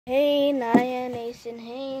Hey Naya Nation,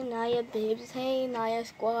 hey Naya Babes, hey Naya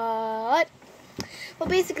Squad. Well,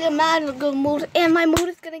 basically I'm not in a good mood, and my mood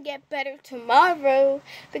is gonna get better tomorrow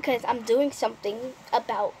because I'm doing something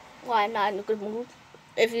about why I'm not in a good mood.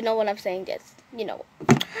 If you know what I'm saying, yes, you know.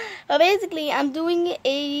 But basically even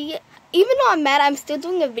though I'm mad, I'm still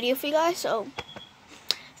doing a video for you guys. So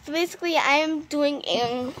basically I am doing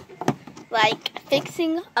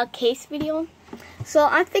fixing a case video. So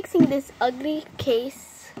I'm fixing this ugly case.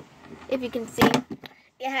 If you can see,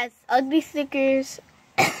 it has ugly stickers.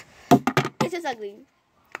 It's just ugly.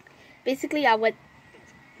 Basically, I went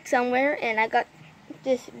somewhere and I got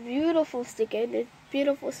this beautiful sticker.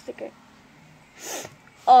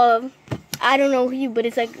 I don't know who, but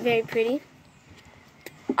it's like very pretty.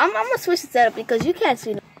 I'm gonna switch the setup because you can't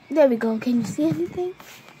see. There we go. Can you see anything?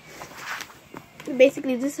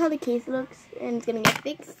 Basically, this is how the case looks, and it's gonna get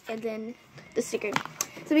fixed, and then the sticker.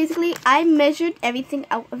 So basically, I measured everything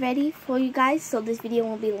out already for you guys, so this video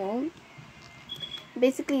won't be long.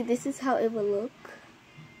 Basically, this is how it will look.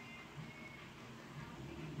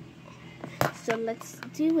 So let's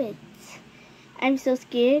do it. I'm so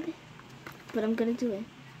scared, but I'm gonna do it.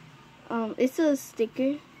 It's a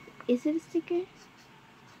sticker. Is it a sticker?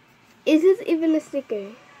 Is this even a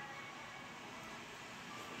sticker?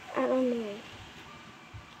 I don't know.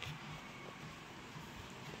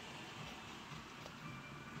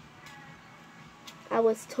 I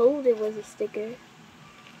was told it was a sticker,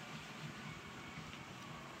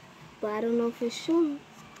 but I don't know for sure.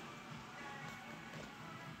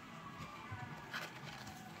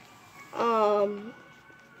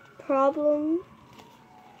 Problem.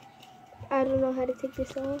 I don't know how to take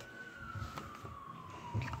this off.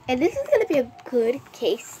 And this is gonna be a good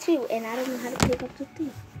case too, and I don't know how to take up the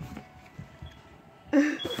thing.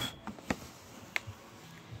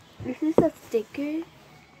 This is a sticker.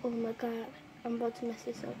 Oh my god. I'm about to mess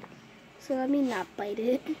this up. So let me not bite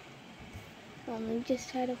it. Let me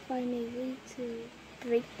just try to find a way to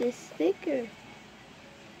break this sticker.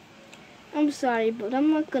 I'm sorry, but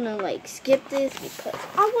I'm not gonna skip this because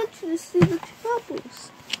I want you to see the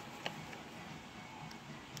troubles.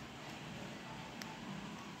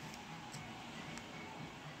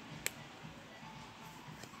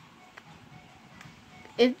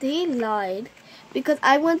 If they lied, because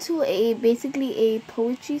I went to basically a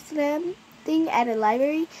poetry slam thing at a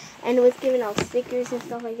library, and it was giving out stickers and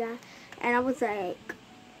stuff like that, and I was like,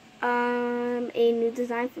 a new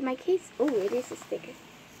design for my case. Oh, it is a sticker.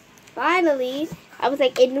 Finally, I was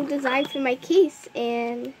like, a new design for my case,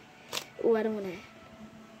 and oh, I don't want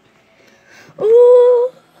to.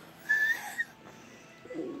 Ooh,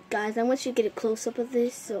 guys, I want you to get a close up of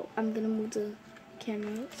this, so I'm gonna move the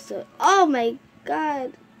camera. So, oh my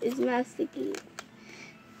god, it's not sticky.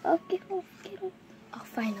 Oh, get off. Oh,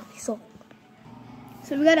 finally, so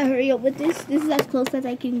we gotta hurry up with this. This is as close as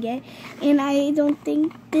I can get, and I don't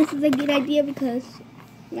think this is a good idea because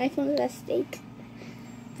my phone is at stake.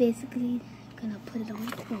 Basically, I'm gonna put it on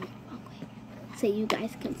the wrong way so you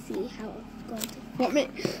guys can see how I'm going to form it.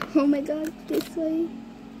 Oh my god, this way.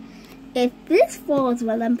 If this falls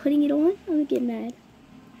while I'm putting it on, I'm gonna get mad.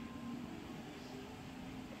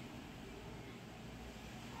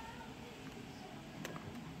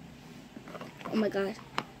 Oh my god.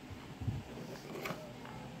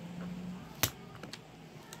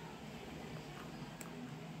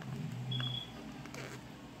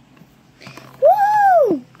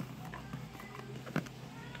 Woo!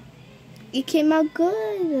 It came out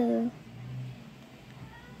good.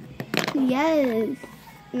 Yes.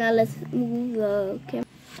 Now let's move the camera.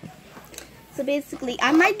 So basically,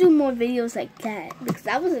 I might do more videos like that because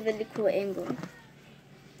that was a really cool angle.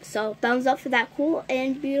 So thumbs up for that cool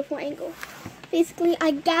and beautiful angle. Basically,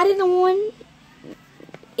 I got it on.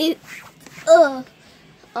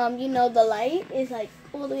 You know, the light is like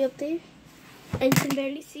all the way up there, and you can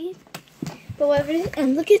barely see. But whatever it is,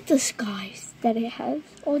 and look at the scars that it has,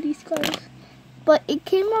 all these scars. But it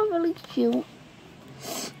came out really cute,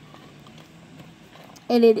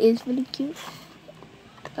 and it is really cute.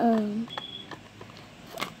 There's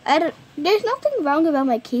nothing wrong about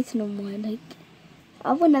my case no more. Like,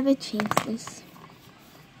 I would never change this.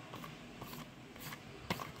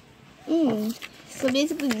 So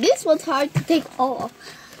basically, this was hard to take off.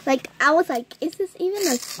 Like, I was like, is this even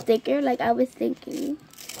a sticker? Like, I was thinking.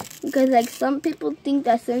 Because, some people think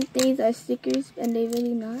that certain things are stickers, and they're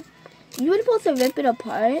really not. You were supposed to rip it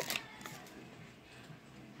apart.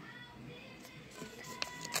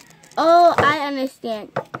 Oh, I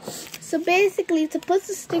understand. So basically, to put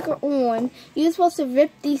the sticker on, you're supposed to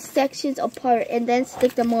rip these sections apart and then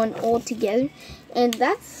stick them on all together. And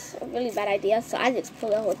that's a really bad idea, so I just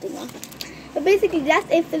pulled the whole thing off. But basically,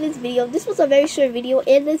 that's it for this video. This was a very short video,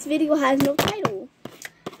 and this video has no title.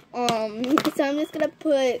 So I'm just gonna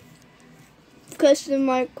put question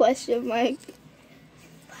mark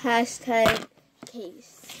hashtag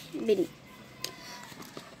case video.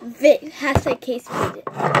 Hashtag case video,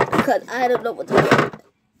 because I don't know what to put.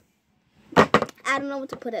 I don't know what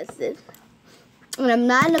to put as this. And I'm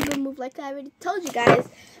not in a good mood, like I already told you guys.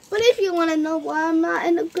 But if you want to know why I'm not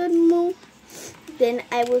in a good mood, then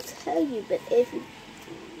I will tell you. But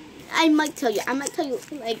I might tell you,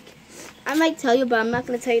 but I'm not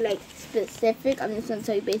going to tell you like specific. I'm just going to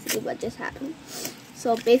tell you basically what just happened.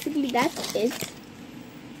 So basically that's it.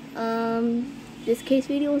 This case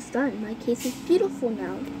video is done. My case is beautiful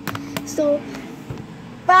now. So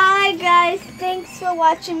bye guys. Thanks for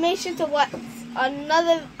watching. Make sure to watch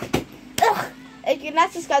another. If you're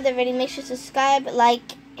not subscribed already, make sure to subscribe, like,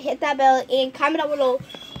 hit that bell, and comment down below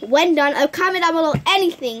when done. Or comment down below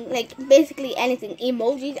anything, like basically anything,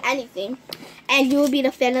 emojis, anything, and you will be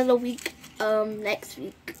the fan of the week next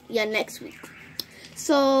week. Yeah, next week.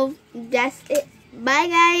 So that's it. Bye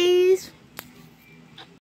guys.